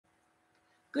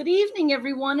Good evening,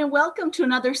 everyone, and welcome to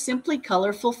another Simply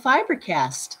Colorful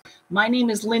Fibercast. My name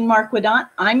is Lynn Marquidant.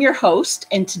 I'm your host,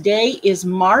 and today is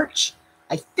March,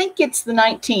 I think it's the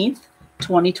 19th,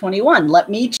 2021. Let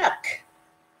me check.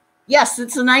 Yes,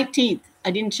 it's the 19th.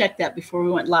 I didn't check that before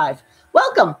we went live.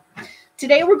 Welcome.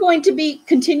 Today we're going to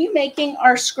continue making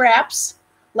our scraps.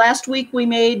 Last week we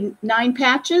made 9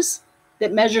 patches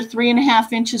that measure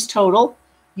 3.5 inches total,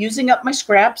 using up my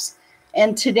scraps.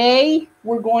 And today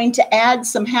we're going to add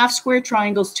some half square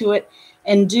triangles to it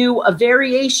and do a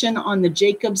variation on the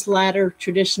Jacob's Ladder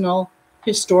traditional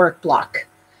historic block.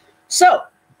 So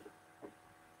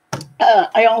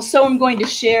I also am going to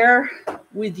share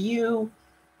with you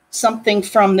something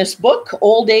from this book.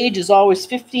 Old age is always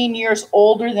 15 years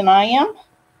older than I am.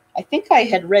 I think I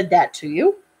had read that to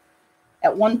you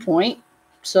at one point.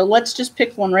 So let's just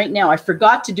pick one right now. I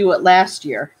forgot to do it last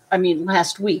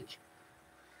week.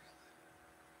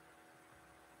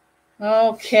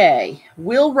 Okay,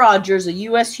 Will Rogers, a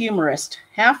U.S. humorist.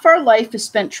 Half our life is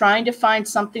spent trying to find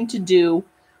something to do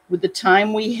with the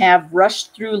time we have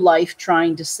rushed through life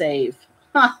trying to save.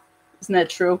 Huh, isn't that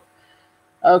true?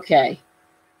 Okay.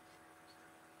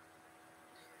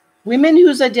 Women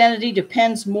whose identity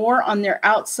depends more on their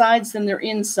outsides than their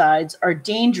insides are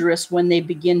dangerous when they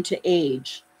begin to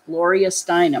age. Gloria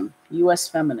Steinem, U.S.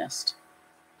 feminist.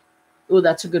 Oh,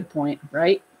 that's a good point,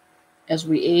 right? As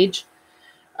we age.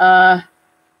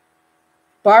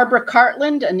 Barbara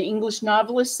Cartland, an English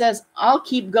novelist, says, "I'll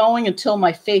keep going until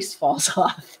my face falls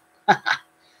off."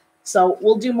 So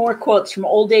we'll do more quotes from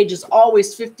Old age is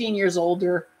always 15 years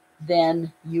older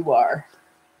than you are.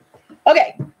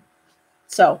 Okay,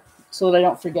 so that I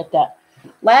don't forget that.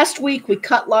 Last week we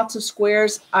cut lots of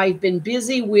squares. I've been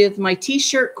busy with my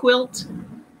t-shirt quilt.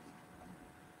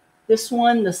 This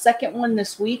one, the second one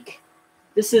this week.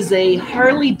 This is a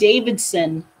Harley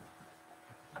Davidson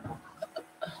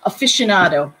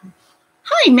aficionado.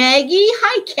 Hi, Maggie.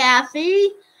 Hi, Kathy.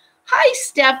 Hi,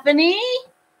 Stephanie.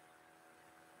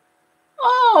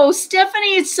 Oh,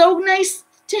 Stephanie, it's so nice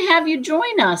to have you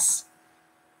join us.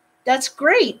 That's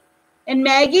great. And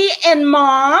Maggie and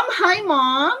Mom. Hi,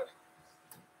 Mom.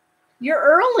 You're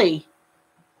early.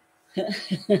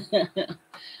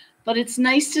 But it's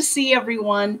nice to see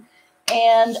everyone.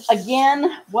 And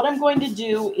again, what I'm going to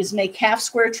do is make half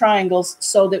square triangles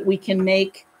so that we can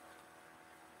make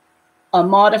a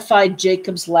modified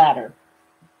Jacob's Ladder.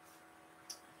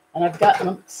 And I've got,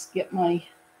 let's get my,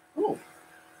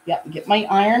 get my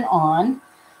iron on.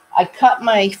 I cut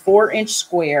my 4-inch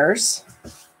squares.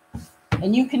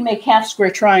 And you can make half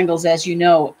square triangles, as you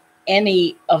know,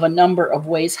 any of a number of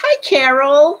ways. Hi,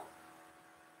 Carol.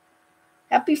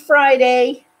 Happy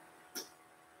Friday.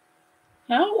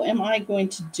 How am I going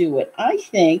to do it? I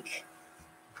think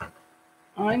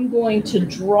I'm going to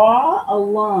draw a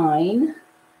line.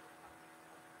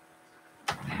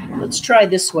 Let's try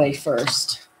this way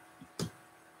first.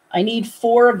 I need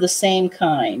 4 of the same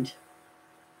kind.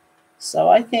 So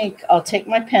I think I'll take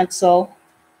my pencil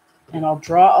and I'll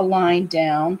draw a line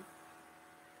down,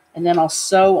 and then I'll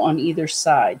sew on either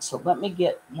side. So let me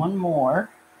get one more,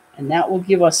 and that will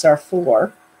give us our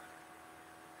 4.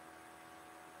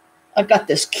 I got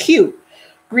this cute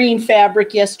green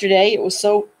fabric yesterday. It was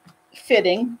so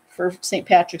fitting for St.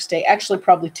 Patrick's Day. Actually,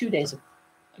 probably 2 days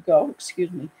ago,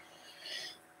 excuse me.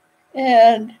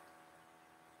 And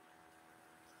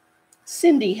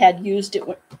Cindy had used it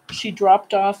when she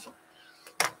dropped off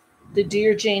the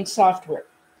Dear Jane software.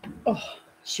 Oh,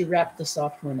 she wrapped the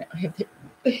software in it. I have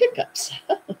the hiccups.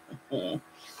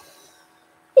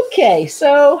 Okay,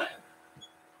 so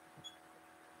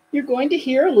you're going to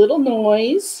hear a little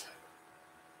noise.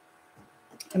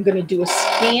 I'm going to do a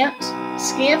scant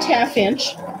half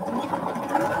inch.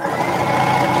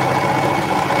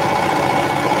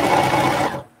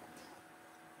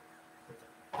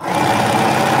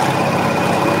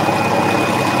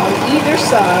 On either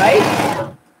side.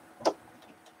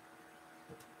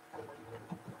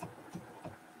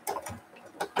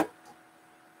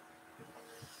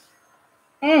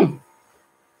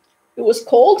 It was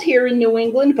cold here in New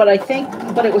England, but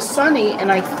it was sunny,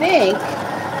 and I think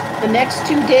the next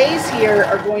 2 days here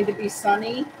are going to be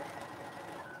sunny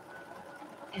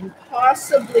and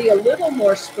possibly a little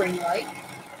more spring-like.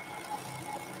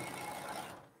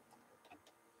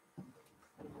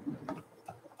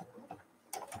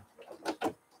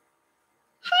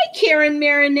 Hi, Karen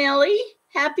Marinelli.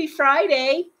 Happy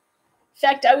Friday. In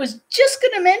fact, I was just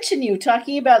going to mention you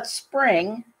talking about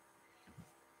spring.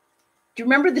 Do you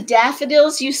remember the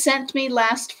daffodils you sent me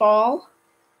last fall?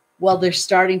 Well, they're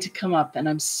starting to come up, and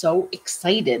I'm so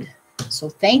excited. So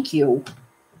thank you.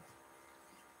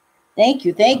 Thank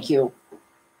you.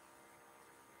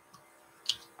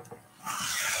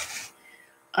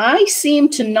 I seem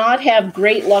to not have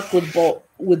great luck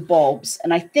with bulbs,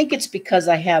 and I think it's because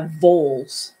I have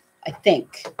voles, I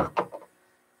think.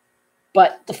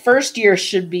 But the first year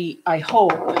should be, I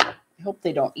hope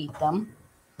they don't eat them.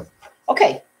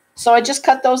 Okay, so I just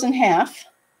cut those in half.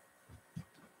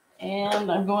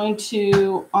 And I'm going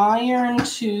to iron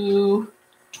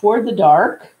toward the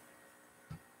dark.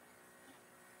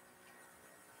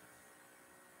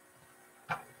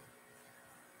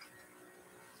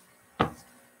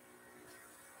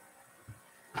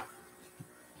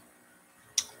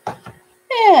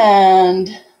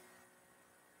 And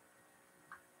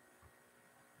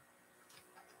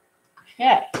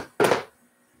okay,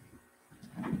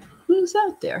 who's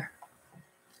out there?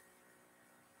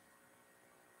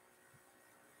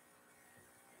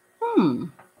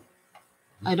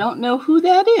 I don't know who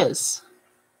that is.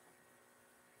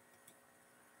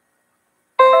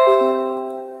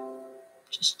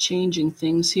 Just changing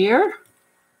things here.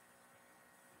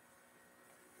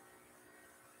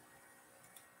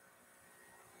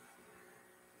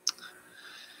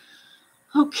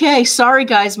 Okay, sorry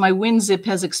guys, my WinZip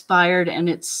has expired and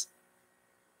it's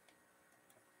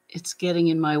getting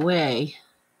in my way.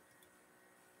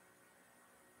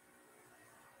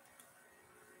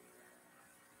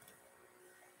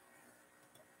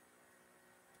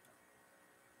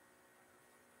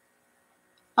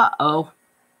 Uh-oh.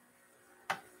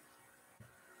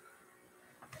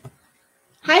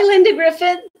 Hi, Linda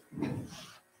Griffith.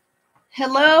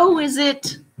 Hello, is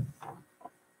it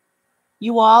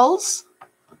you alls?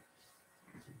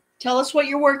 Tell us what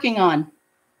you're working on.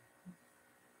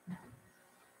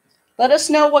 Let us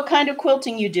know what kind of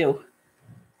quilting you do.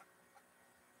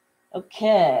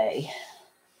 Okay.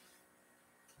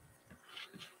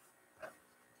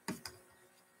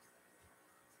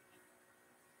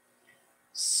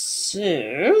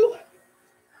 So,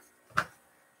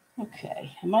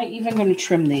 okay, am I even going to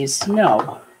trim these?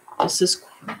 No, this is...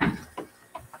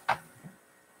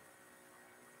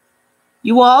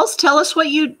 You alls, tell us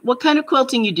what kind of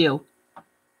quilting you do.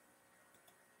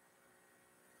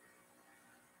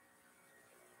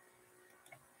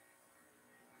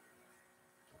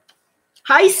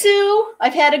 Hi, Sue.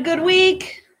 I've had a good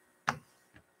week.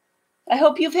 I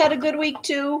hope you've had a good week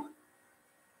too.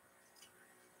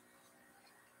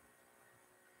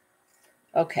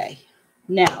 Okay,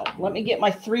 now let me get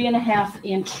my 3.5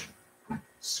 inch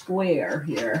square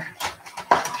here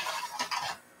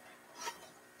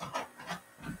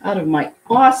out of my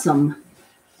awesome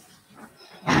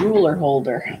ruler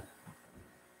holder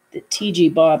that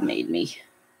TG Bob made me.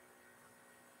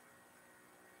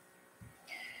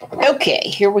 Okay,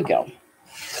 here we go.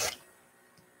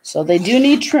 So they do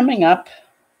need trimming up.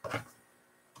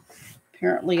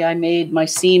 Apparently I made my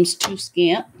seams too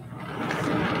scant.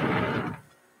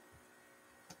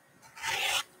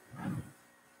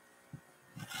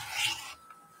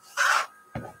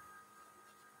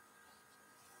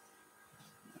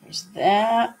 There's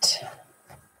that.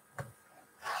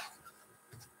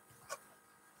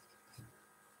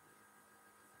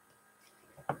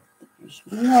 There's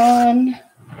 1,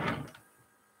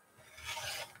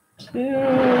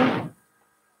 2,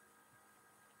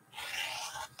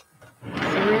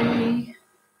 3.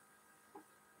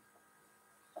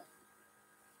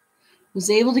 Was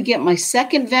able to get my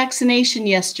second vaccination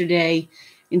yesterday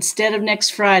instead of next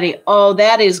Friday. Oh,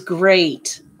 that is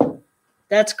great.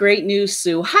 That's great news,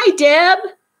 Sue. Hi, Deb.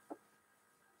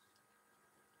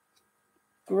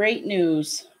 Great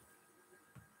news.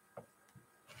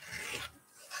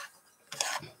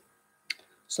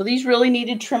 So these really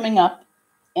needed trimming up,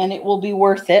 and it will be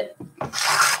worth it.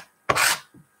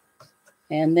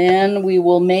 And then we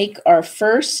will make our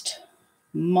first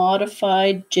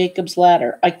modified Jacob's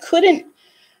ladder. I couldn't,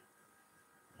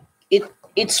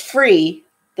 it's free.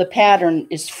 The pattern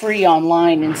is free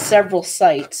online in several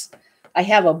sites. I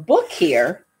have a book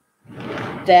here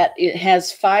that it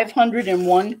has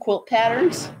 501 quilt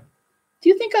patterns. Do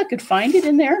you think I could find it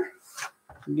in there?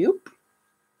 Nope.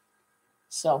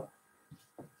 So,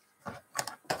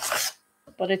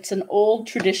 but it's an old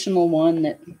traditional one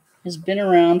that has been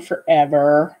around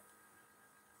forever.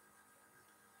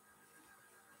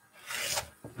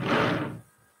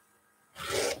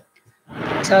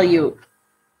 I tell you,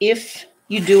 if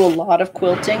you do a lot of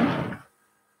quilting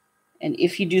and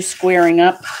if you do squaring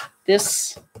up,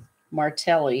 this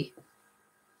Martelli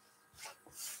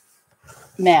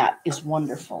mat is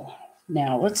wonderful.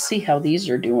 Now, let's see how these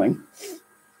are doing.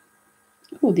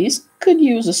 Oh, these could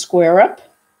use a square up.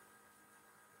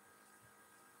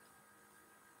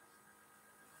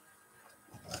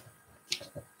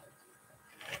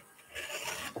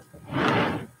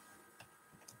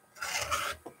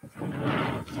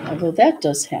 Although that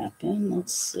does happen.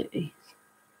 Let's see.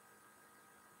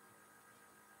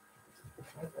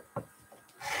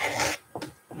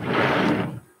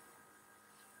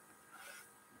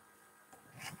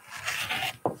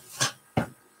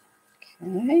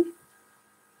 Okay.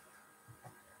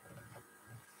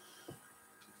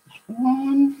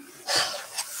 One.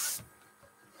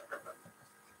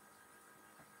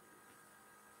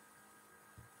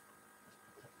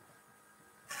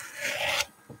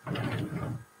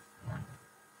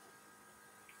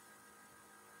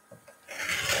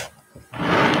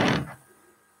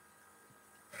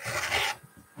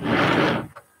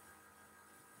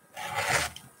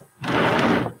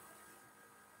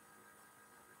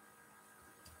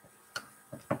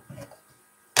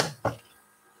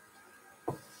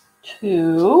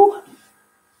 Two.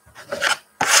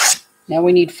 Now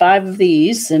we need 5 of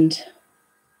these, and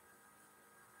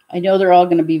I know they're all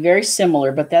going to be very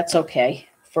similar, but that's okay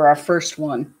for our first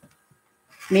one,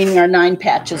 meaning our 9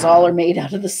 patches all are made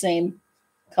out of the same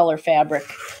color fabric.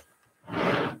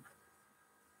 I'm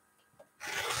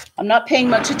not paying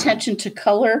much attention to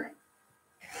color,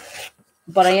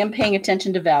 but I am paying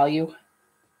attention to value.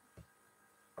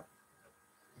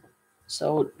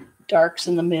 So darks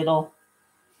in the middle,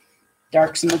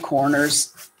 darks in the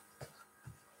corners,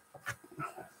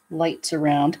 lights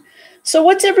around. So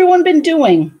what's everyone been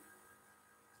doing?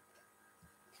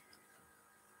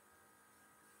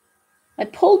 I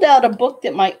pulled out a book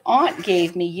that my aunt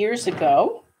gave me years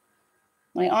ago,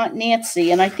 my Aunt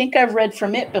Nancy, and I think I've read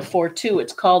from it before too.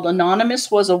 It's called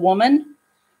Anonymous Was a Woman.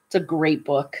 It's a great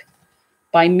book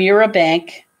by Mira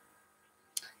Bank.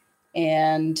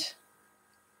 And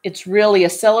it's really a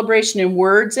celebration in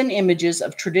words and images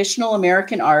of traditional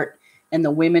American art and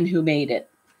the women who made it,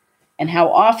 and how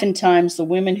oftentimes the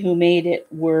women who made it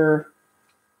were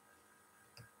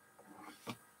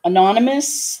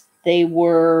anonymous, they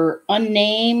were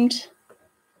unnamed,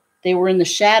 they were in the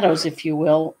shadows, if you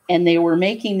will, and they were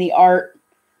making the art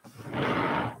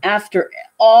after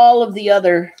all of the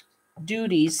other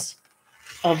duties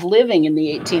of living in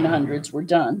the 1800s were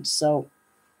done. So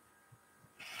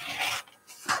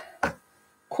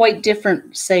quite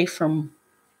different, say, from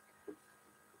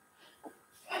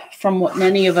what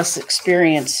many of us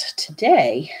experience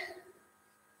today.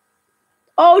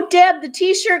 Oh, Deb, the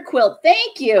t-shirt quilt.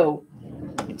 Thank you.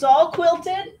 It's all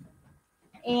quilted.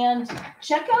 And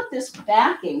check out this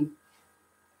backing.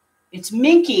 It's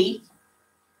minky.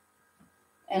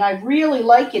 And I really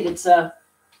like it. It's a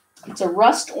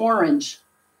rust orange.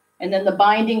 And then the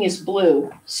binding is blue.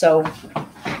 So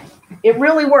it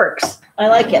really works. I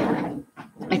like it.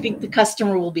 I think the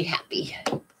customer will be happy.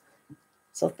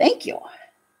 So thank you.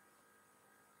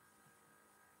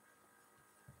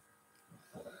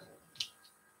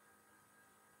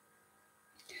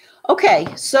 Okay,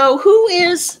 so who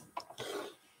is,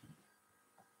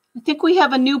 I think we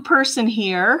have a new person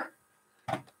here,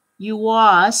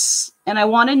 Uwas, and I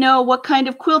want to know what kind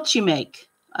of quilts you make.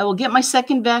 I will get my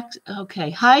second back. Okay,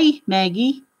 hi,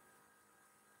 Maggie.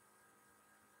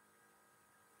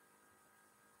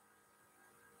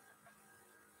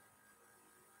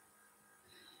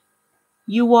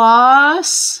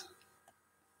 Uwas.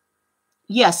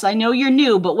 Yes, I know you're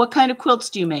new, but what kind of quilts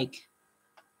do you make?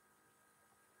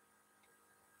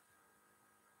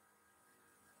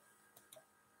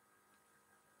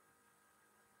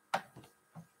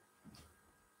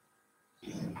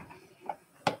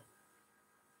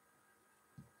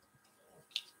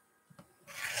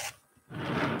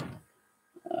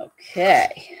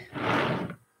 Okay.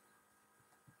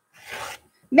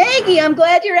 Maggie, I'm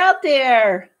glad you're out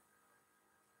there.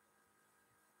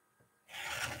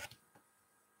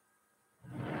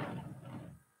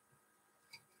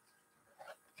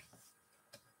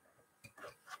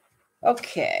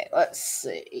 Okay, let's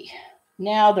see.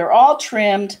 Now they're all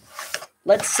trimmed.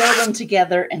 Let's sew them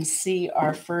together and see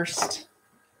our first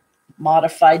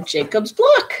modified Jacob's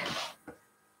block.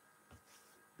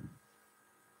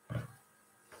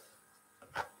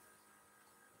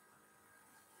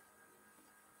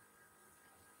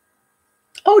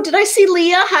 Oh, did I see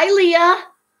Leah? Hi, Leah.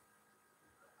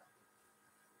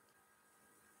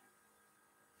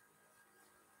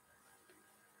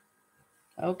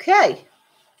 Okay,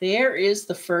 there is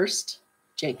the first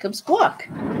Jacob's block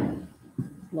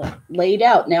laid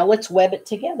out. Now let's web it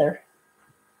together.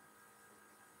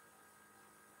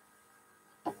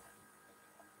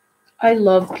 I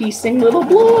love piecing little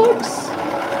blocks.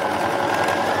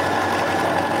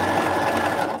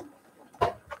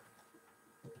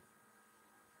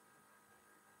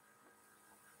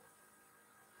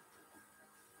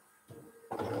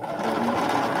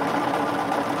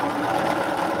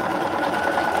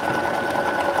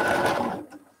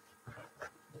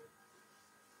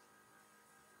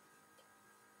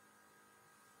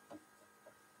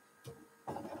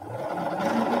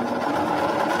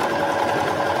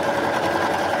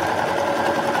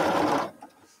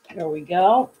 we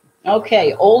go.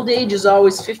 Okay, old age is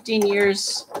always 15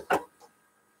 years.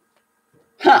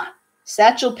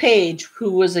 Satchel Paige,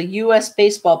 who was a U.S.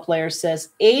 baseball player, says,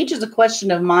 age is a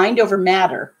question of mind over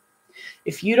matter.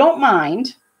 If you don't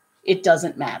mind, it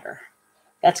doesn't matter.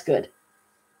 That's good.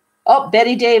 Oh,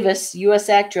 Betty Davis, U.S.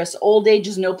 actress, old age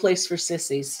is no place for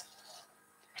sissies.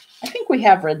 I think we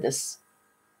have read this.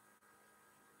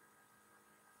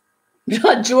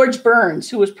 George Burns,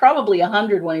 who was probably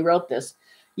 100 when he wrote this,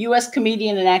 U.S.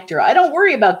 comedian and actor. I don't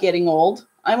worry about getting old.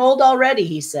 I'm old already,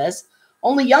 he says.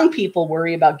 Only young people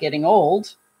worry about getting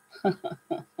old.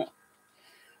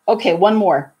 Okay, one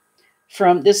more.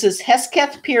 This is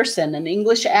Hesketh Pearson, an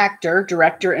English actor,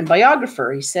 director, and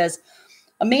biographer. He says,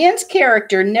 a man's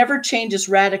character never changes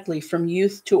radically from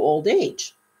youth to old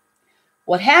age.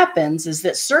 What happens is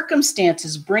that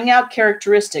circumstances bring out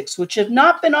characteristics which have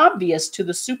not been obvious to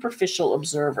the superficial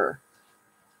observer.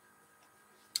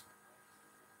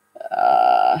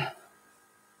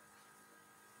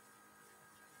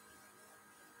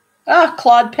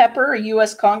 Claude Pepper, a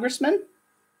U.S. congressman.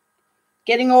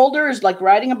 Getting older is like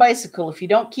riding a bicycle. If you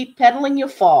don't keep pedaling, you'll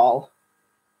fall.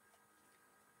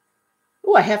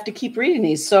 Oh, I have to keep reading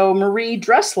these. So Marie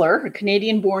Dressler, a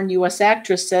Canadian-born U.S.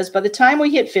 actress, says, by the time we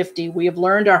hit 50, we have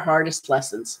learned our hardest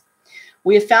lessons.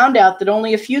 We have found out that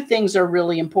only a few things are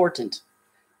really important.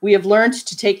 We have learned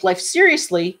to take life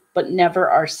seriously, but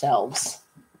never ourselves.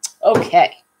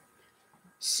 Okay.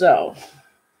 So,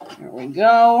 here we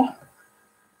go.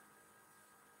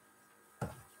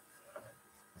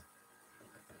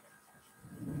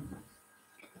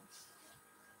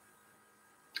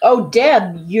 Oh,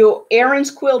 Deb, Aaron's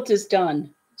quilt is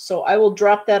done. So I will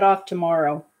drop that off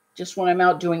tomorrow, just when I'm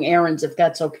out doing errands, if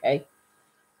that's okay.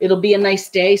 It'll be a nice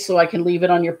day, so I can leave it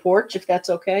on your porch, if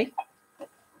that's okay.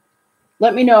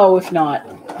 Let me know if not.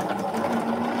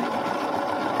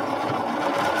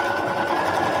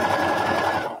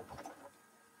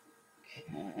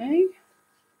 Okay.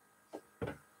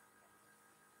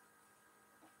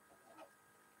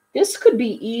 This could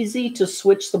be easy to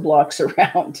switch the blocks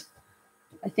around.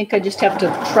 I think I just have to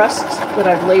trust that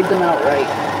I've laid them out right.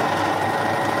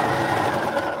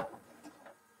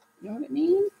 You know what I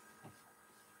mean?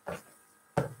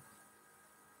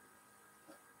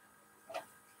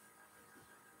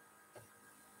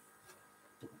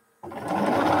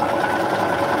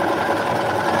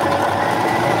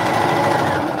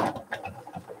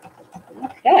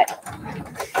 Okay.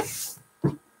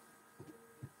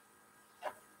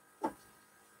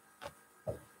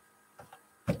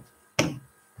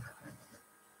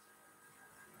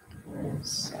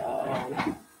 So,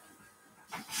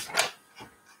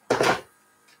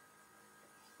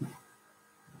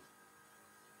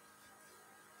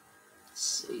 let's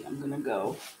see, I'm going to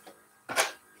go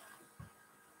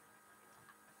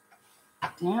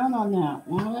down on that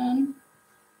one.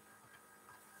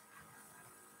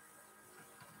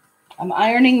 I'm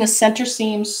ironing the center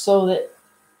seams so that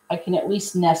I can at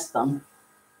least nest them.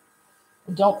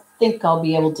 I don't think I'll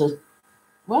be able to,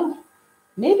 well,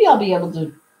 maybe I'll be able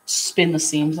to spin the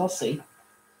seams. I'll see.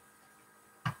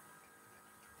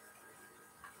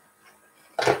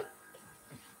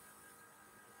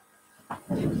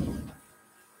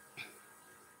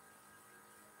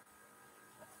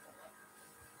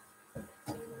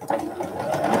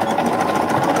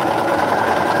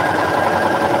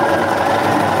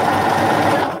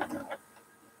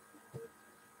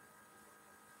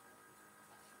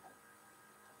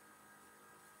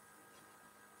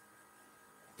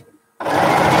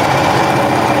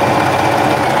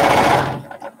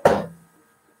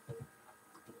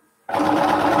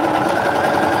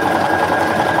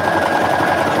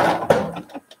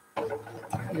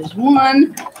 There's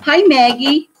one. Hi,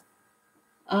 Maggie.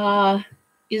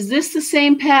 Is this the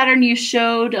same pattern you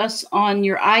showed us on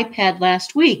your iPad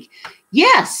last week?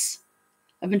 Yes.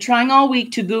 I've been trying all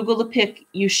week to Google the pic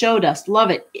you showed us.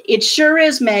 Love it. It sure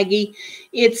is, Maggie.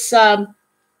 It's I'll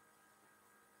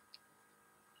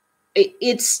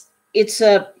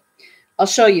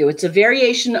show you. It's a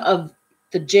variation of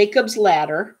the Jacob's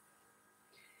ladder.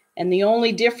 And the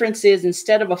only difference is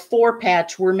instead of a 4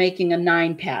 patch, we're making a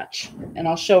 9 patch. And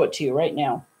I'll show it to you right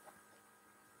now.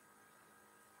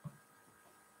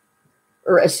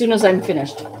 Or as soon as I'm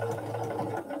finished.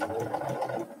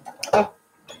 Oh,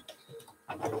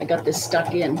 I got this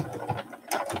stuck in.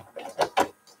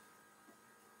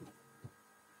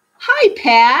 Hi,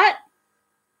 Pat.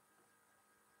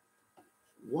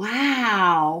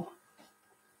 Wow.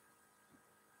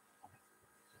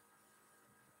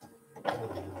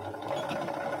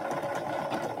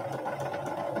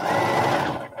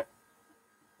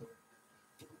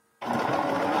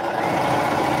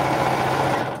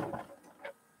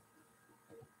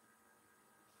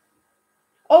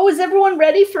 Oh, is everyone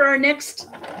ready for our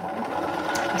next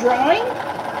drawing?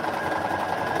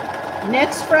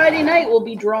 Next Friday night, we'll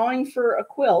be drawing for a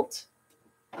quilt.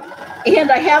 And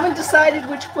I haven't decided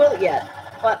which quilt yet,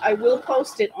 but I will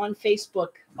post it on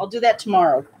Facebook. I'll do that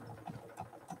tomorrow.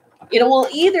 It will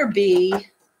either be,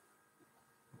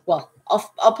 well,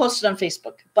 I'll post it on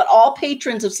Facebook, but all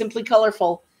patrons of Simply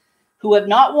Colorful who have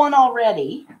not won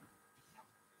already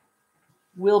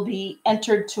will be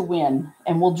entered to win,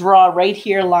 and we'll draw right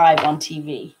here live on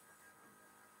TV.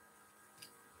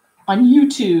 On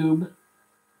YouTube.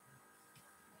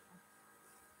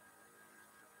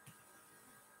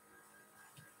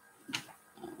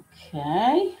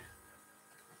 Okay.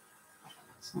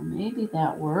 So maybe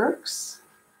that works.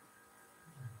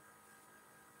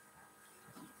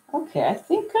 Okay, I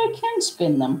think I can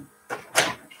spin them.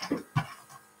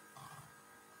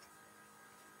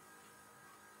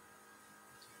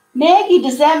 Maggie,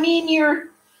 does that mean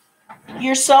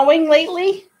you're sewing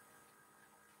lately?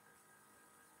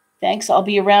 Thanks, I'll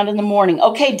be around in the morning.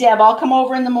 Okay, Deb, I'll come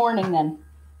over in the morning then.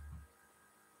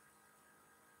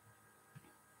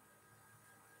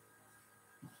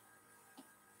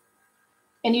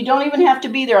 And you don't even have to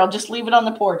be there. I'll just leave it on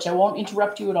the porch. I won't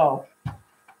interrupt you at all.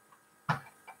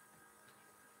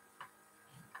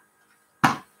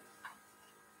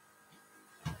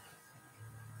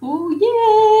 Ooh,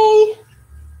 yay!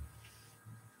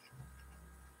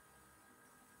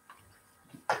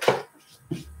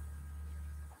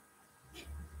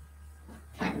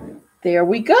 There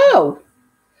we go.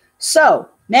 So,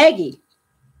 Maggie,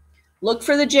 look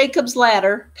for the Jacob's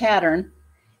Ladder pattern,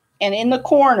 and in the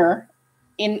corner,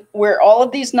 in where all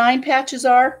of these 9 patches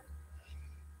are,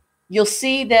 you'll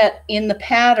see that in the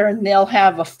pattern, they'll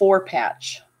have a 4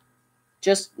 patch.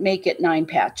 Just make it 9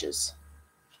 patches.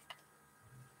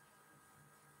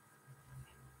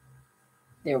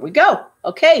 There we go.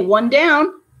 Okay, 1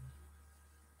 down.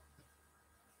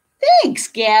 Thanks,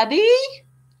 Gabby.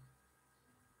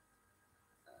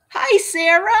 Hi,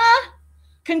 Sarah.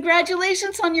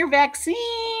 Congratulations on your vaccine.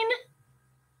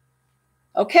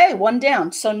 Okay, 1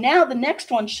 down. So now the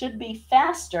next one should be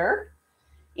faster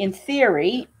in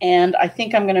theory, and I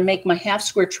think I'm going to make my half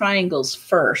square triangles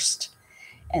first.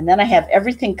 And then I have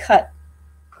everything cut.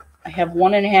 I have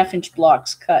 1.5 inch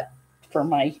blocks cut for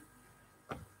my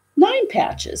 9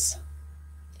 patches.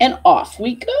 And off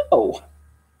we go.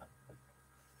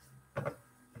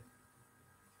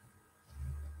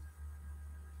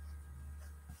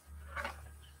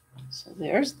 So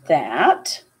there's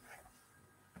that.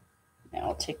 Now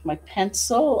I'll take my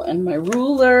pencil and my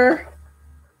ruler.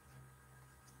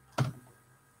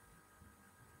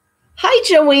 Hi,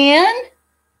 Joanne.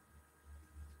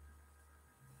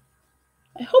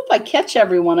 I hope I catch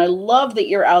everyone. I love that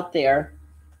you're out there.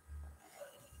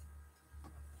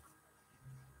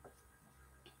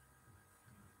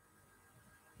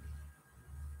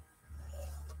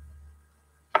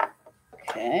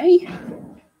 Okay.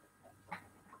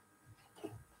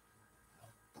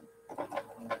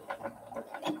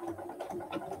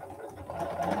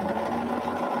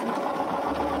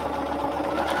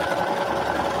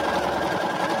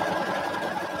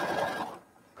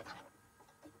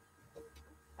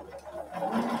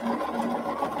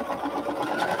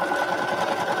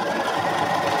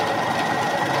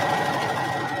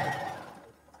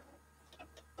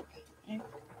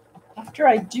 After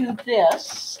I do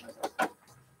this,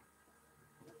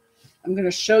 I'm going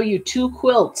to show you 2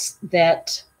 quilts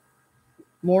that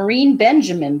Maureen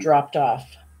Benjamin dropped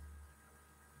off.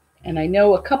 And I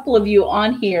know a couple of you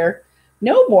on here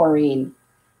know Maureen,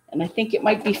 and I think it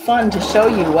might be fun to show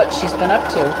you what she's been up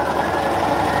to.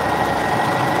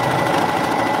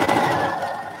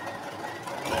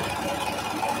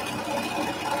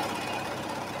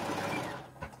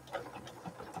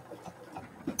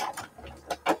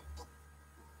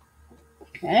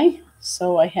 Okay,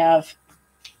 so I have,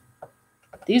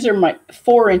 these are my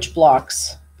 4-inch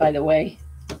blocks, by the way,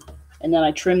 and then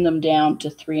I trim them down to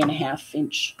 3.5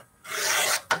 inch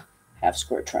half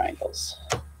square triangles.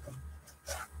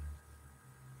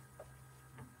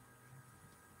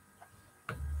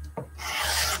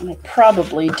 And I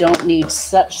probably don't need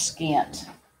such scant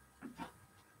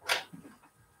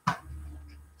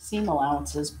seam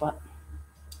allowances, but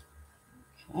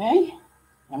okay.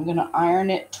 I'm going to iron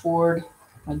it toward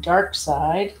my dark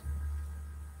side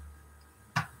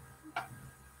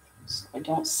so I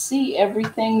don't see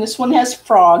everything. This one has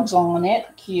frogs on it.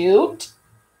 Cute.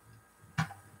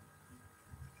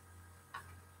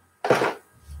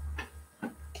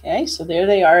 Okay, so there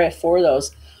they are. I have 4 of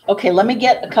those. Okay, let me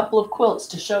get a couple of quilts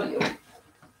to show you.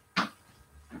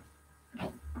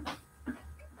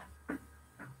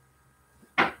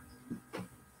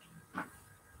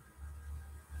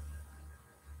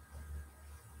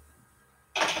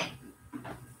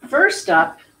 First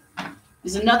up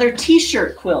is another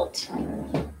t-shirt quilt.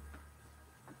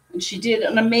 And she did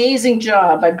an amazing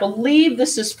job. I believe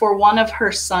this is for one of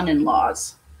her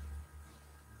son-in-laws.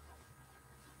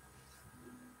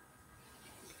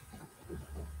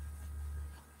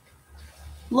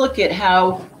 Look at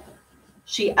how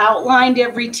she outlined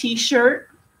every t-shirt.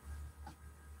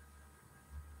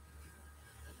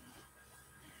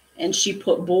 And she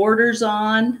put borders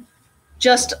on.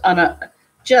 Just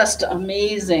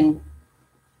amazing.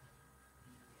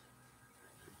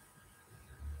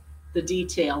 The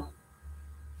detail.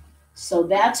 So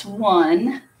that's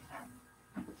one.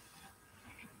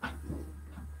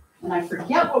 And I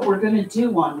forget what we're going to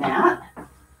do on that.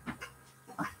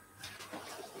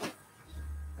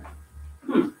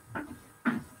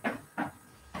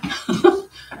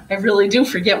 I really do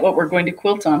forget what we're going to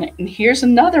quilt on it. And here's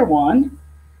another one.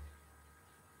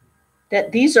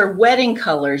 That these are wedding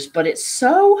colors, but it's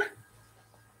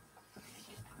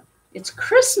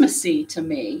Christmassy to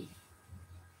me.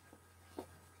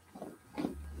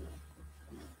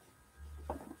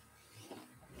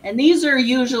 And these are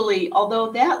usually,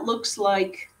 although that looks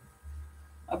like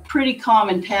a pretty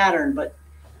common pattern, but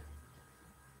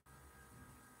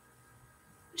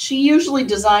she usually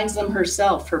designs them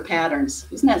herself, her patterns.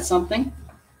 Isn't that something?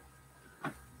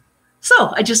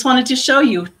 So I just wanted to show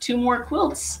you two more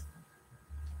quilts.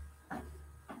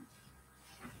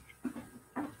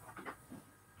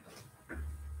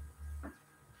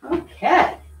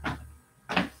 Okay,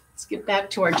 let's get back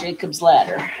to our Jacob's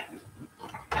ladder.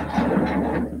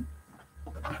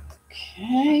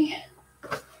 Okay,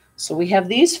 so we have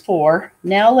these four.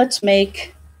 Now let's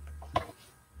make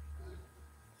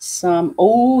some,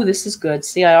 oh, this is good.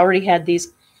 See, I already had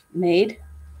these made.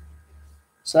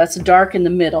 So that's a dark in the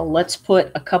middle. Let's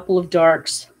put a couple of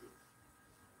darks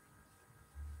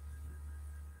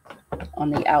on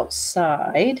the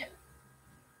outside.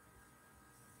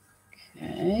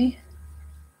 Okay.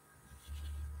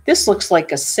 This looks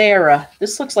like a Sarah.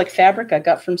 This looks like fabric I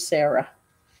got from Sarah.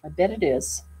 I bet it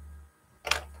is.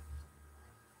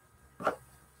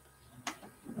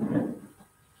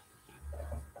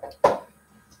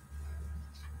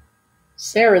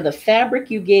 Sarah, the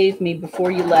fabric you gave me before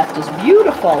you left is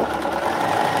beautiful.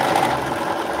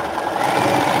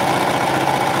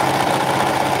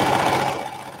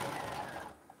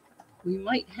 We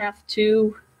might have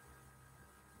to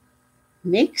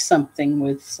make something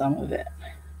with some of it.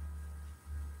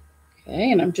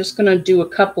 Okay, and I'm just going to do a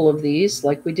couple of these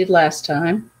like we did last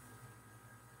time.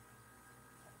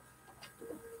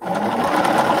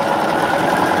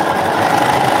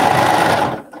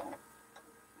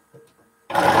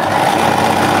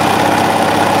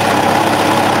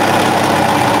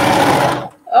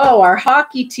 Oh, our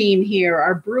hockey team here,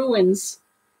 our Bruins,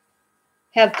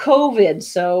 have COVID,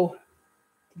 so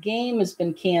the game has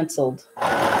been canceled.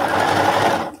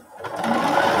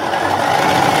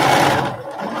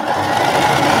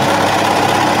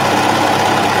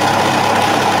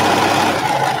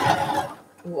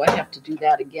 Oh, I have to do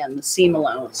that again. The seam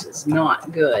allowance is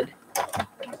not good.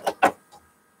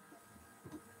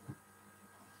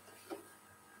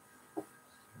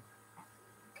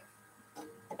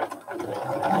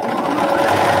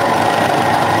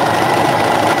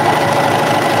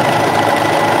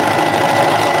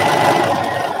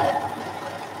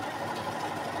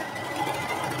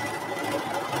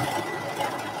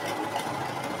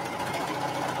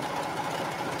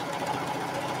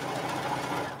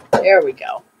 There we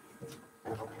go.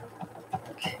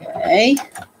 Okay.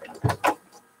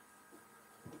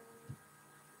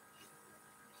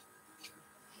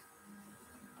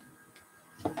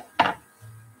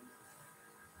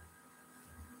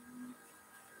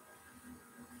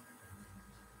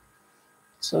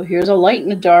 So here's a light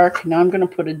and a dark. Now I'm going to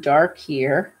put a dark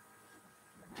here.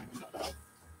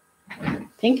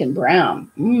 Pink and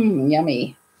brown.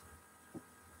 Yummy.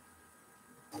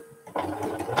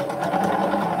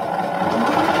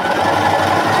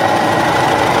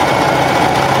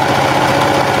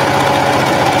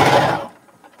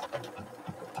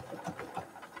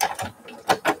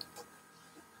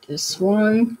 This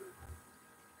one.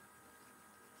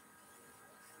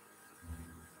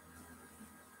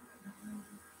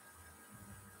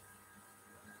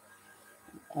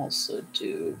 Also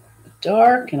do a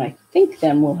dark, and I think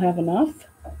then we'll have enough.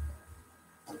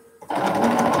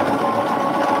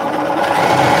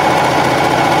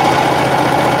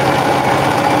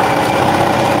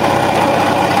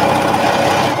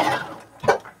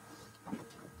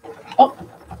 Oh,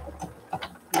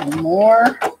 one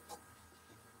more.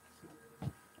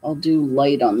 I'll do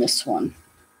light on this one.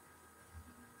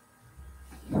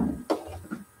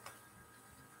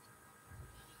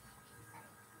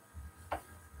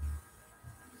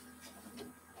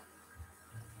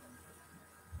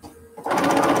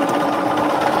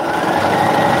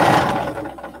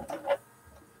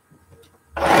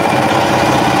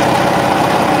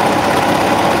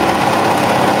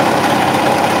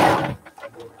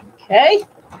 Okay.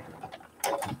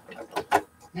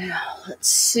 Now, let's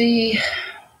see.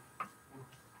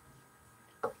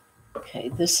 Okay,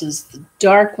 this is the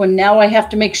dark one. Now I have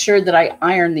to make sure that I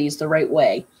iron these the right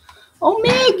way. Oh,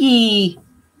 Maggie.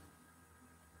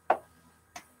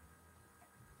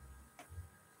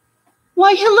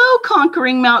 Why, hello,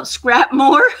 Conquering Mount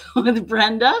Scrapmore with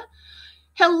Brenda.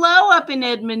 Hello up in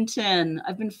Edmonton.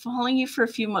 I've been following you for a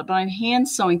few months, but I'm hand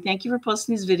sewing. Thank you for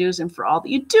posting these videos and for all that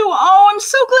you do. Oh, I'm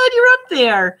so glad you're up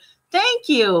there. Thank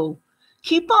you.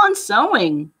 Keep on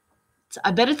sewing.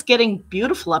 I bet it's getting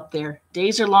beautiful up there.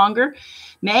 Days are longer.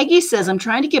 Maggie says, I'm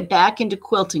trying to get back into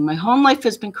quilting. My home life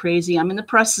has been crazy. I'm in the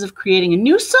process of creating a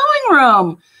new sewing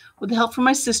room. With the help from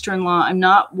my sister-in-law, I'm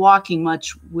not walking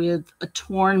much with a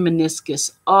torn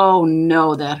meniscus. Oh,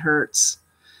 no, that hurts.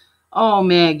 Oh,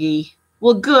 Maggie.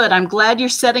 Well, good. I'm glad you're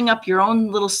setting up your own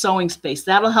little sewing space.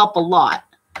 That'll help a lot.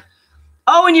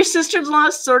 Oh, and your sister-in-law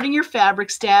is sorting your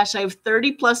fabric stash. I have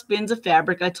 30 plus bins of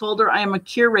fabric. I told her I am a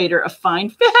curator of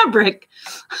fine fabric.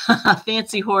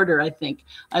 Fancy hoarder, I think.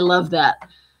 I love that.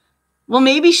 Well,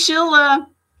 maybe she'll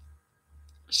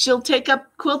take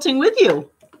up quilting with you.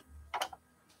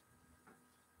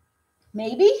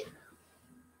 Maybe?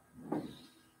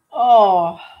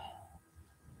 Oh.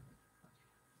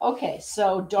 Okay,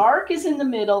 so dark is in the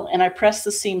middle, and I press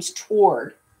the seams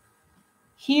toward.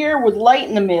 Here, with light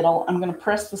in the middle, I'm going to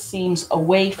press the seams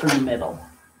away from the middle.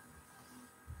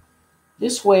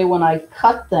 This way, when I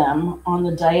cut them on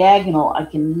the diagonal, I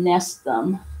can nest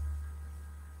them.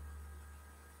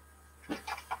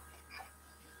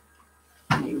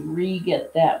 Let me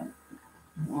re-get that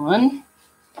one.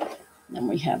 Then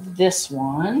we have this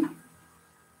one.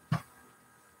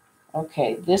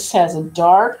 Okay, this has a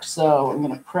dark, so I'm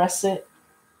going to press it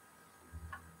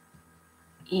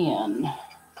in.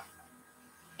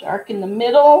 Dark in the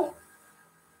middle.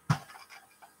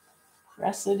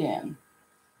 Press it in.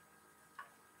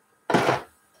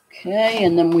 Okay,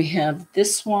 and then we have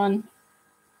this one,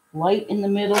 light in the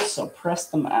middle, so press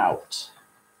them out.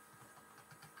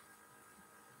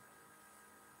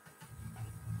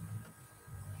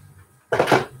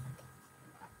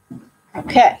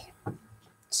 Okay,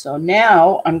 so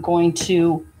now I'm going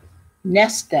to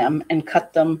nest them and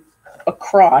cut them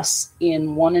across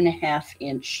in 1.5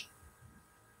 inch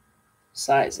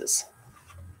sizes.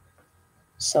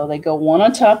 So they go one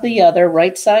on top of the other,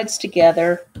 right sides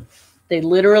together. They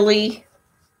literally,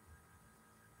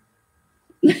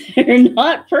 they're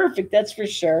not perfect, that's for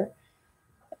sure.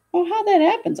 Oh, how that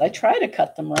happens. I try to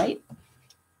cut them right,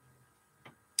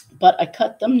 but I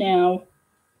cut them now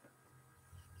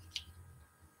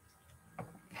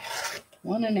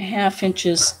 1.5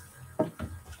 inches,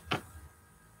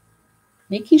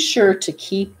 making sure to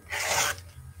keep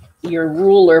your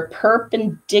ruler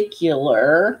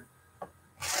perpendicular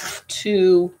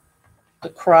to the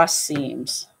cross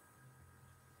seams.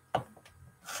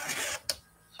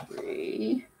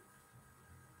 3.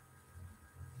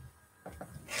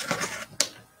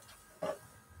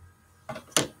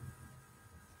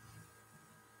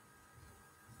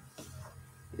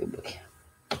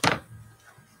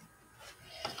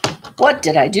 What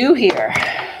did I do here?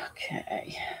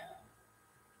 Okay.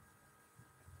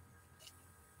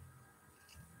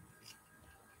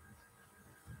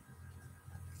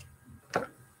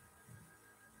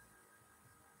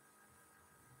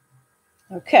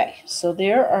 Okay, so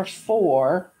there are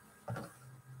 4.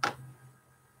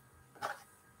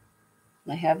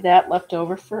 I have that left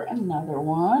over for another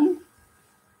one.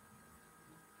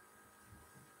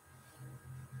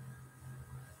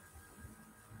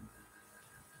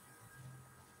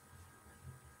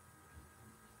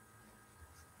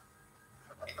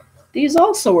 These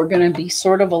also are going to be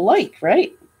sort of alike,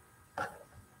 right?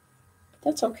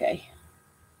 That's okay.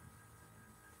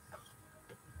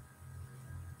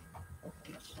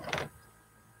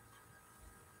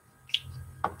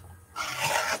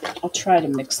 I'll try to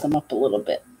mix them up a little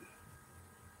bit.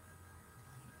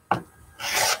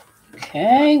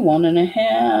 Okay,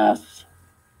 1.5.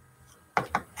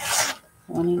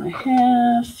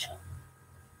 1.5.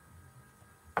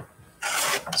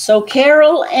 So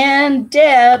Carol and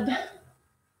Deb,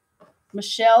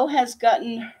 Michelle has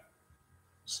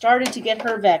started to get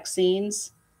her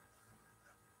vaccines.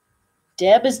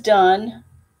 Deb is done.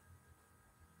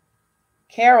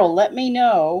 Carol, let me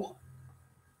know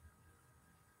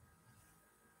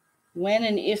when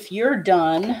and if you're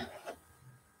done.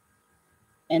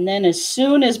 And then as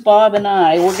soon as Bob and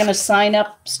we're going to sign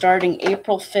up starting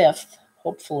April 5th,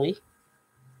 hopefully.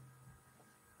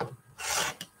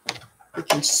 We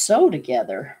can sew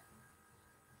together.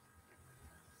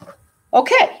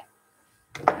 Okay.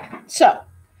 So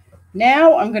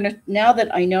Now now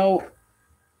that I know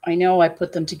I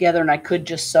put them together and I could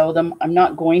just sew them, I'm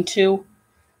not going to,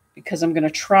 because I'm going to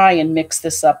try and mix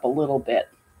this up a little bit.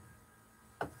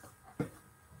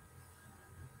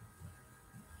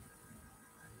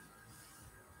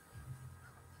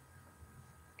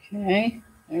 Okay,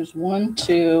 there's 1,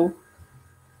 2.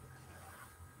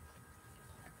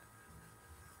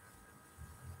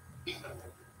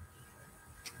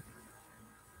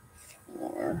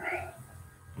 4.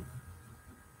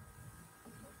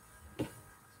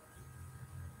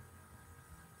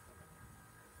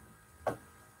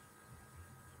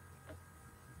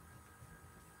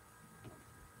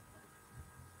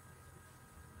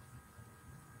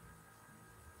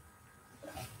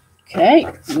 Okay,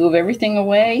 move everything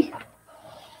away.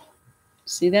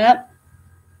 See that?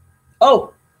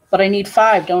 Oh, but I need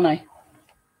 5, don't I?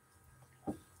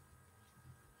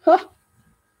 Huh.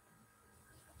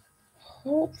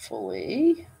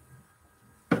 Hopefully.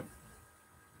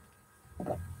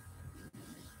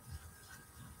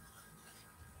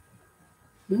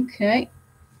 Okay.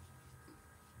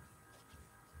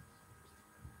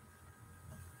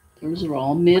 Those are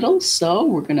all middle, so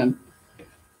we're going to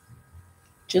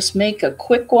just make a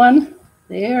quick one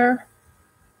there,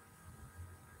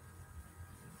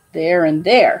 there, and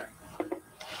there.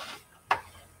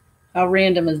 How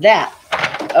random is that?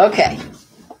 Okay,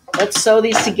 let's sew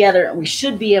these together, and we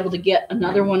should be able to get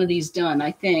another one of these done,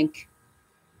 I think.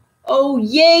 Oh,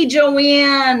 yay,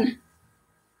 Joanne.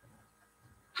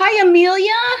 Hi,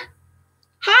 Amelia.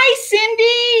 Hi,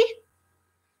 Cindy.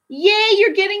 Yay,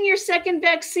 you're getting your second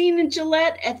vaccine in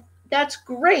Gillette. That's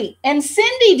great. And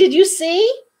Cindy, did you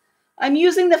see? I'm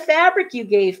using the fabric you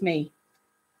gave me.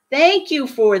 Thank you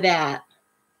for that.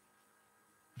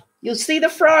 You'll see the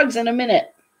frogs in a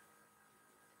minute.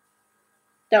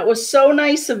 That was so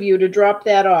nice of you to drop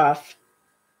that off.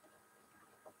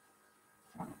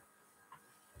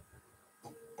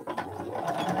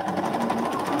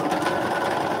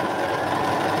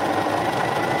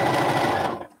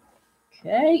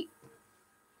 Okay.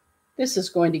 This is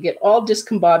going to get all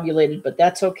discombobulated, but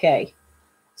that's okay.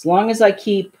 As long as I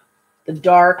keep the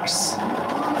darks in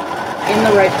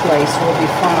the right place, we'll be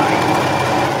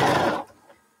fine.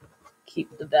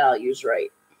 Keep the values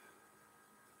right.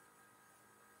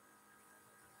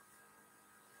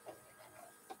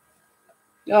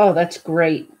 Oh, that's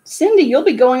great. Cindy, you'll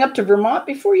be going up to Vermont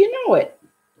before you know it.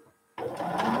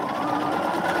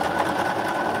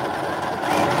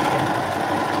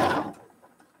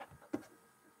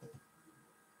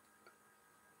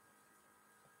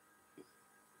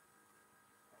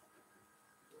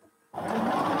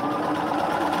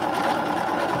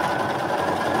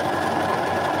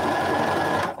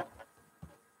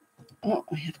 Oh,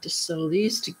 I have to sew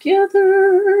these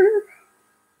together.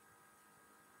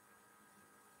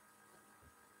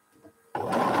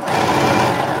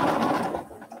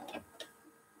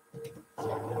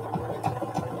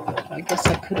 I guess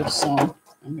I could have sewn.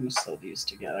 I'm going to sew these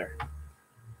together.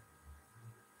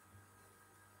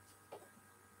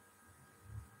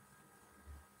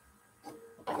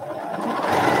 There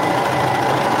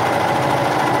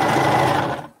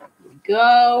we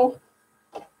go.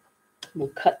 We'll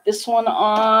cut this one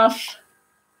off.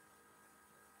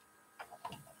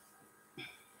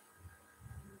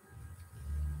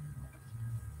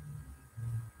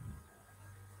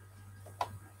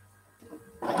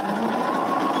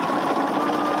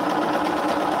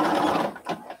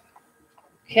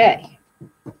 Okay.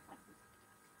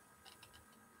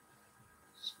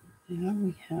 So there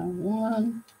we have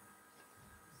one.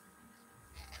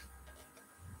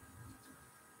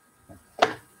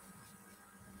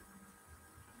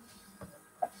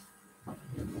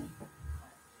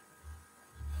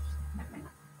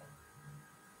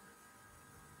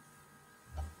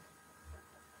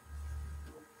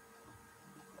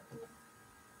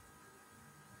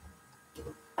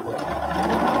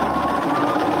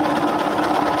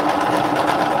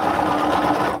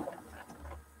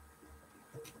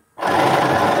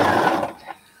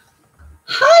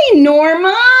 Hi,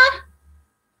 Norma.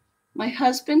 My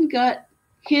husband got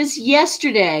his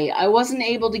yesterday. I wasn't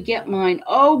able to get mine.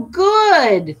 Oh,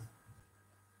 good.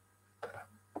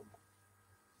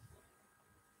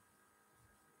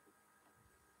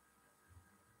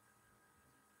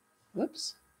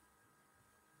 Whoops.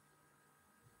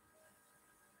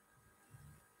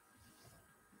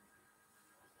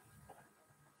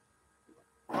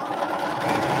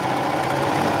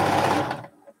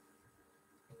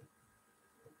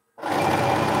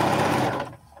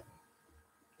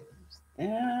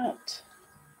 That.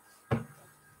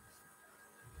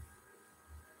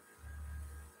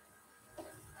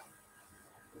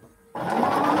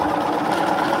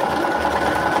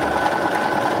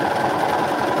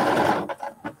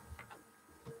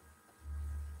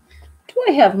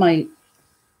 I have my...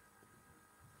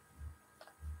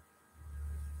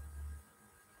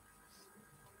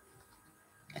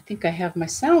 I think I have my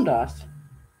sound off.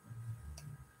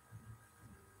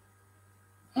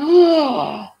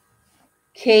 Oh,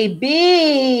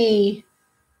 KB,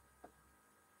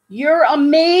 you're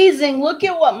amazing. Look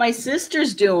at what my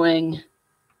sister's doing.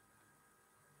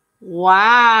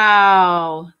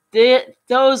 Wow.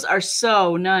 Those are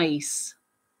so nice.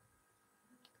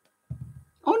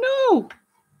 Oh, no.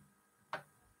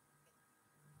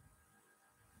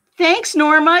 Thanks,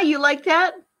 Norma. You like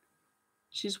that?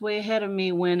 She's way ahead of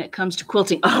me when it comes to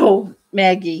quilting. Oh,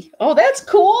 Maggie. Oh, that's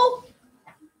cool.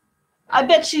 I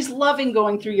bet she's loving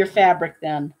going through your fabric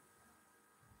then.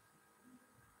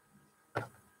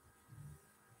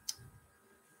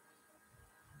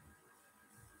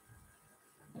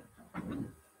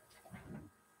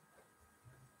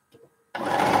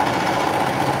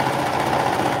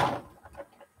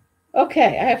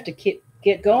 Okay, I have to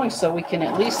get going so we can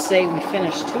at least say we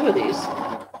finished 2 of these.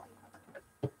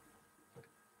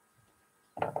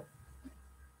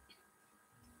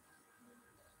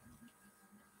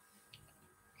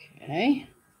 Okay.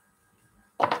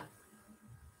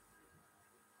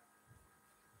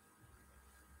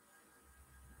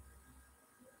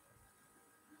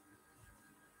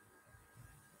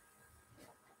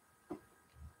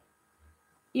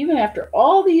 Even after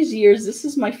all these years, this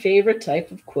is my favorite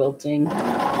type of quilting.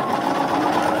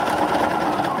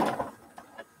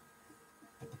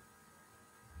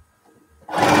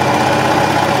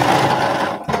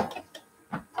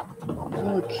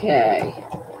 Okay.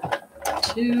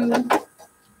 2,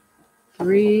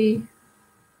 3,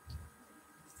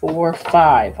 4,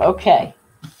 5. Okay.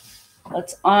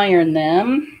 Let's iron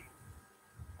them.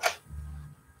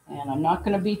 And I'm not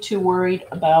going to be too worried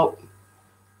about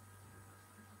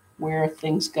where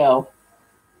things go.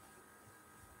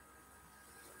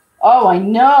 Oh, I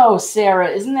know, Sarah.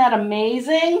 Isn't that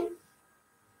amazing?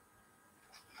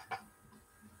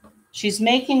 She's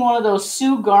making one of those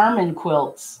Sue Garman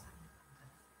quilts.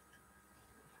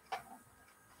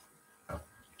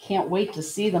 Can't wait to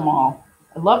see them all.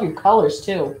 I love your colors,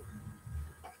 too.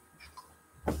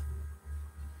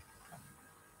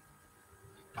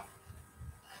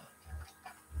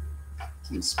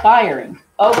 It's inspiring.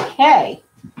 Okay.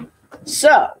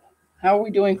 So, how are we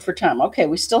doing for time? Okay,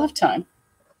 we still have time.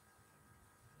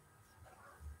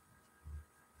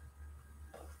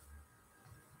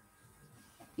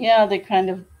 Yeah, they kind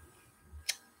of...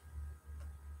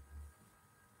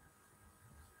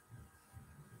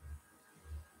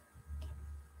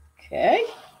 Okay.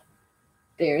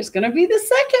 There's going to be the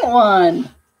second one.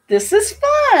 This is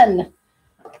fun.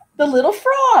 The little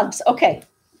frogs. Okay.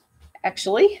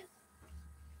 Actually,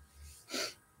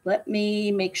 let me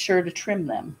make sure to trim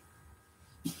them.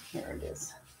 Here it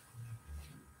is.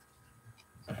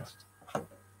 I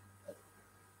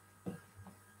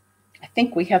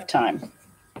think we have time.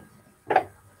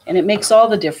 And it makes all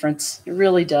the difference. It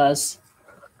really does.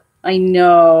 I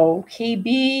know.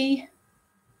 KB.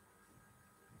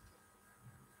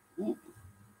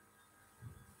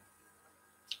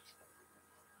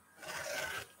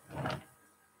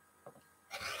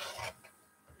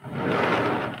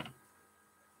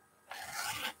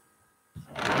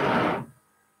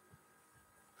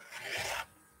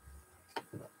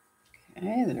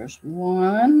 Okay, there's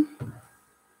one.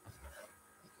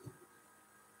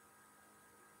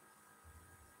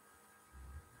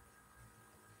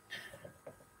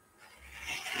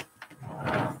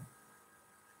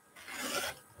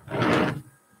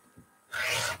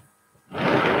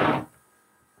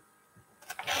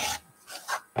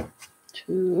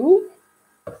 Two.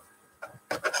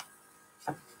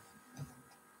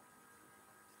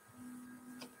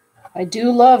 I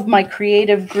do love my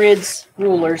Creative Grids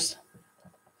rulers.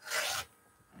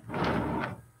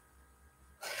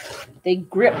 They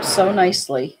grip so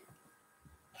nicely.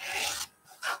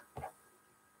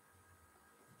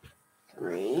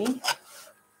 3.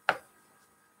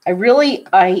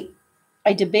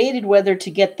 I debated whether to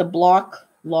get the block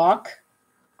lock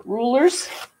rulers.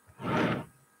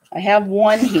 I have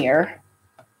one here.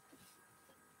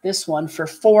 This one for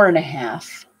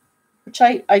 4.5, which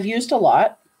I've used a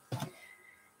lot.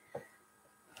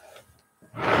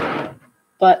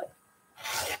 But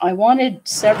I wanted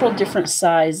several different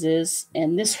sizes,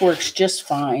 and this works just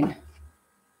fine.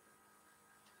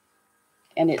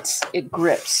 And it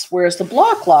grips. Whereas the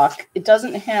block lock, it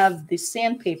doesn't have the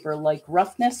sandpaper-like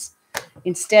roughness.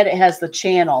 Instead, it has the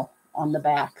channel on the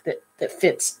back that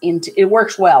fits into. It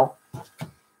works well,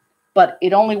 but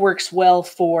it only works well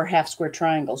for half square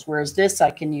triangles. Whereas this I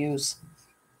can use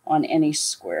on any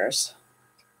squares.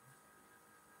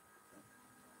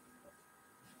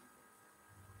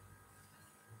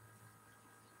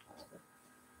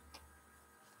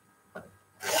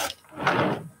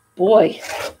 Boy,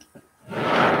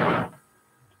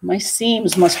 my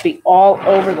seams must be all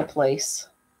over the place.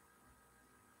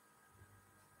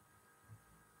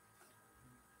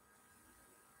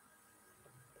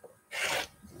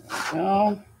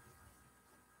 Go.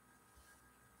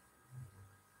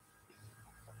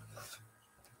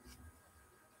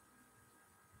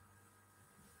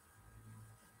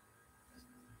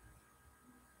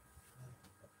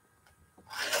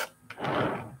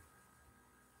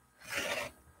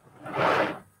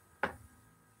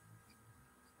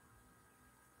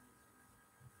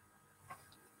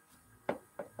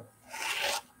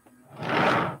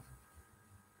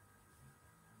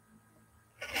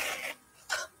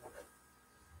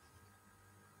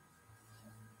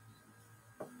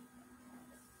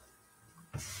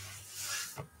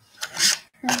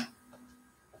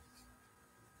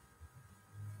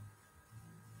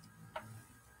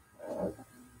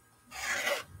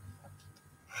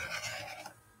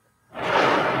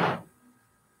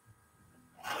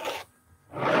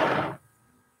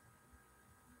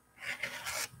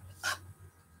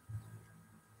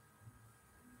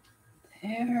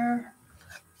 There.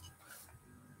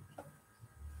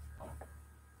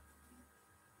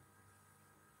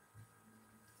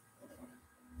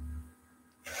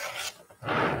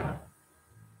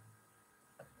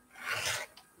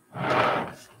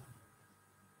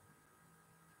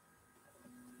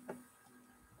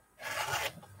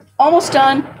 Almost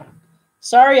done.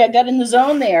 Sorry, I got in the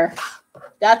zone there.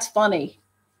 That's funny.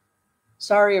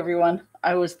 Sorry, everyone.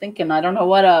 I was thinking, I don't know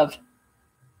what of.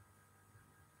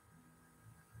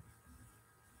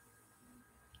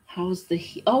 How's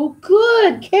the oh,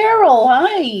 good. Carol,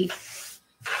 hi.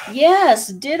 Yes,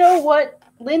 ditto what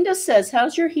Linda says.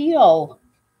 How's your heel?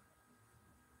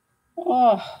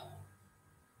 Oh.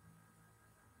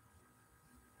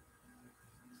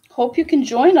 Hope you can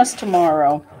join us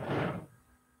tomorrow.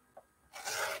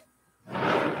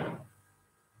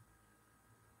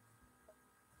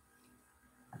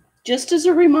 Just as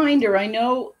a reminder, I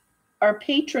know our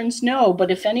patrons know, but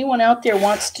if anyone out there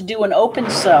wants to do an open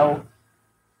sew,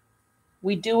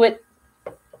 we do it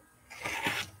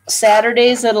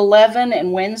Saturdays at 11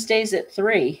 and Wednesdays at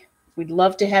 3. We'd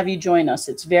love to have you join us.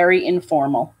 It's very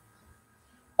informal.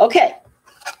 Okay.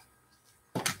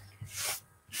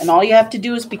 And all you have to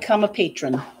do is become a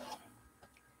patron.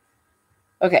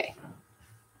 Okay.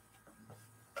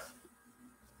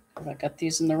 I got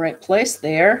these in the right place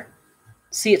there.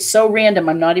 See, it's so random,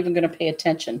 I'm not even going to pay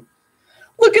attention.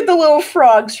 Look at the little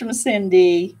frogs from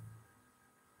Cindy.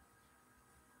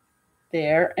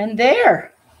 There and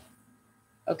there.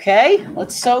 Okay,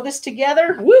 let's sew this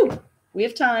together. Woo! We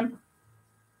have time.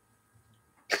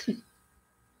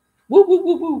 Woo, woo,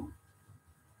 woo, woo.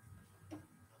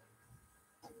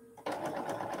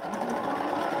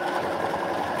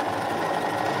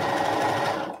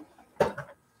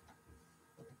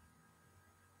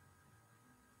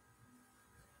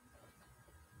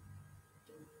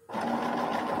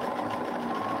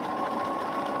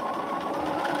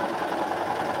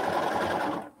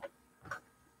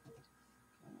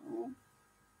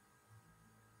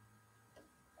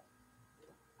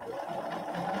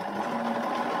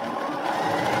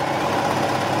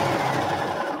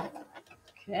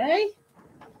 Okay.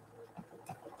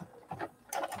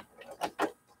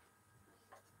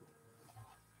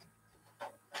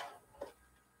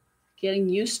 Getting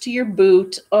used to your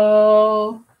boot.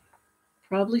 Oh,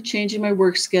 probably changing my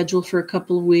work schedule for a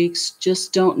couple of weeks.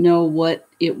 Just don't know what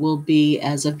it will be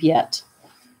as of yet.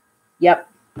 Yep.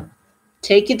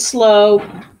 Take it slow.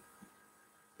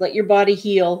 Let your body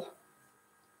heal.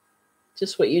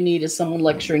 Just what you need is someone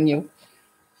lecturing you.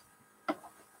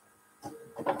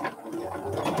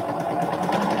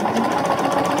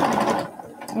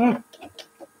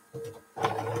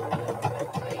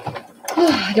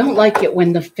 I don't like it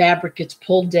when the fabric gets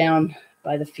pulled down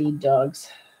by the feed dogs.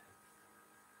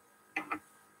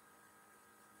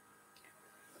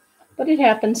 But it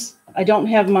happens. I don't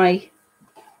have my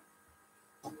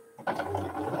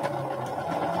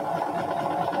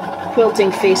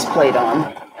quilting faceplate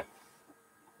on.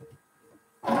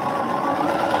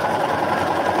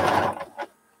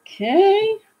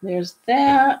 Okay, there's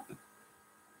that.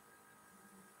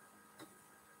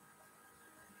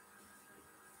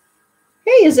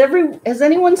 Hey, has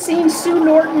anyone seen Sue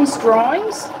Norton's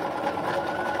drawings?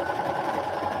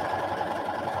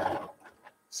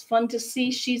 It's fun to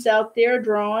see she's out there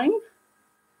drawing.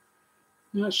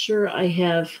 Not sure I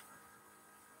have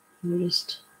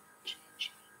noticed.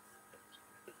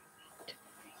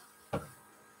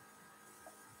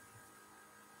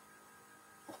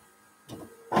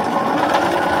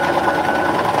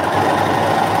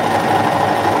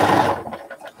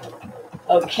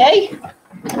 Okay.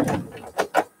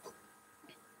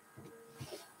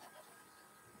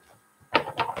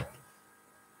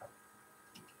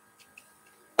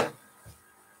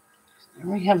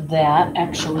 We have that.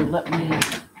 Actually,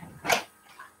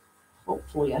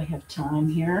 hopefully I have time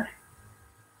here.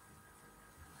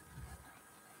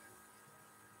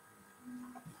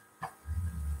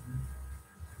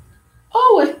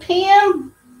 Oh, if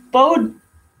Pam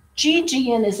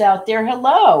Bogigian is out there,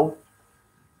 hello.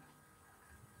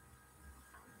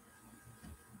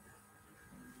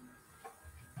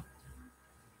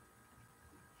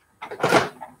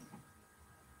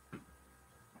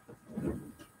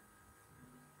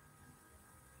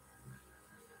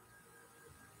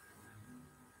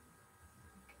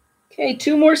 Okay,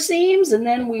 2 more seams and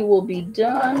then we will be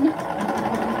done.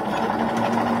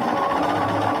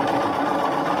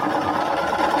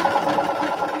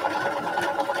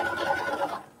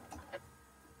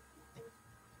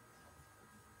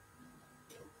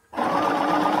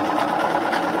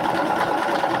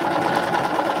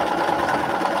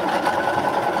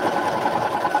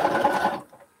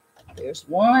 There's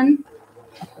one.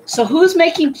 So who's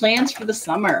making plans for the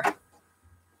summer?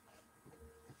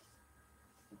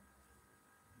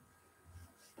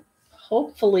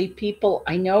 Hopefully people,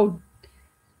 I know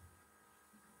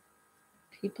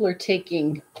people are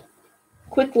taking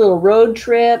quick little road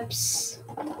trips.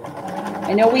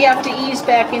 I know we have to ease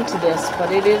back into this,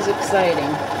 but it is exciting.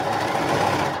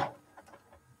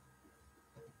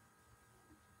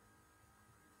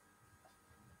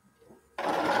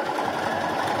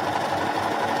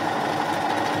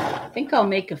 I think I'll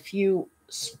make a few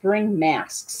spring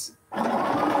masks. The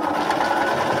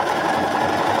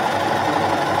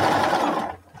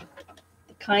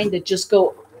kind that just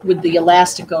go with the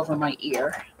elastic over my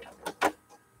ear.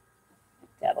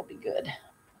 That'll be good.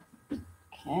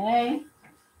 Okay.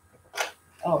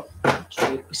 Oh,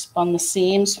 we spun the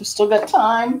seams. We still got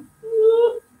time.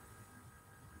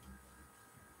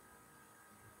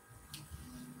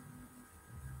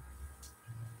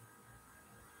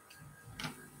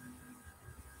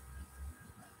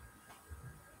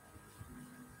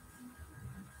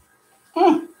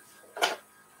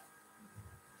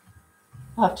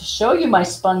 I'll have to show you my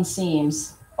spun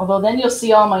seams. Although then you'll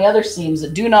see all my other seams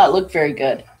that do not look very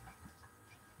good.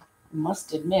 I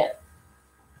must admit.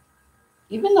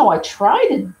 Even though I try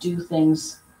to do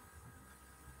things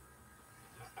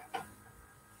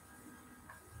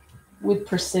with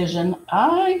precision,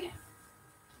 I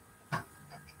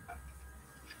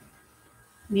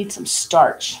need some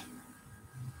starch.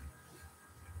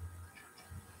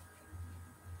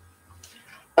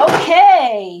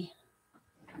 Okay,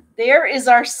 there is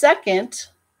our second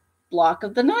block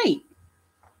of the night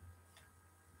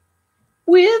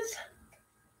with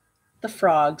the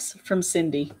frogs from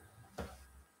Cindy.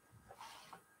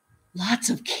 Lots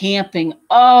of camping.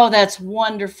 Oh, that's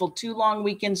wonderful. 2 long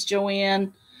weekends,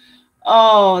 Joanne.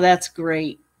 Oh, that's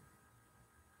great.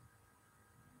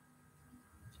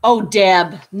 Oh,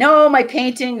 Deb. No, my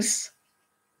paintings.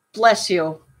 Bless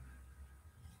you.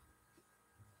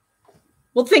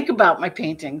 We'll think about my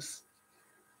paintings.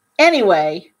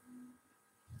 Anyway,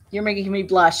 you're making me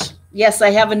blush. Yes, I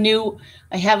have a new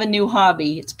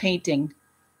hobby. It's painting.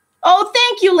 Oh,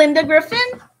 thank you, Linda Griffin.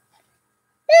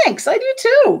 Thanks. I do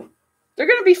too. They're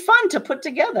going to be fun to put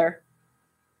together.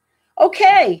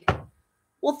 Okay.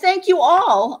 Well, thank you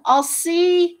all. I'll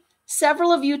see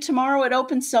several of you tomorrow at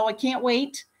Open Sew. I can't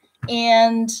wait.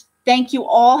 And thank you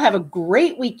all. Have a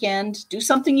great weekend. Do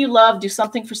something you love. Do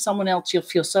something for someone else. You'll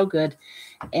feel so good.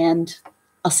 And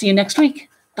I'll see you next week.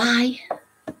 Bye.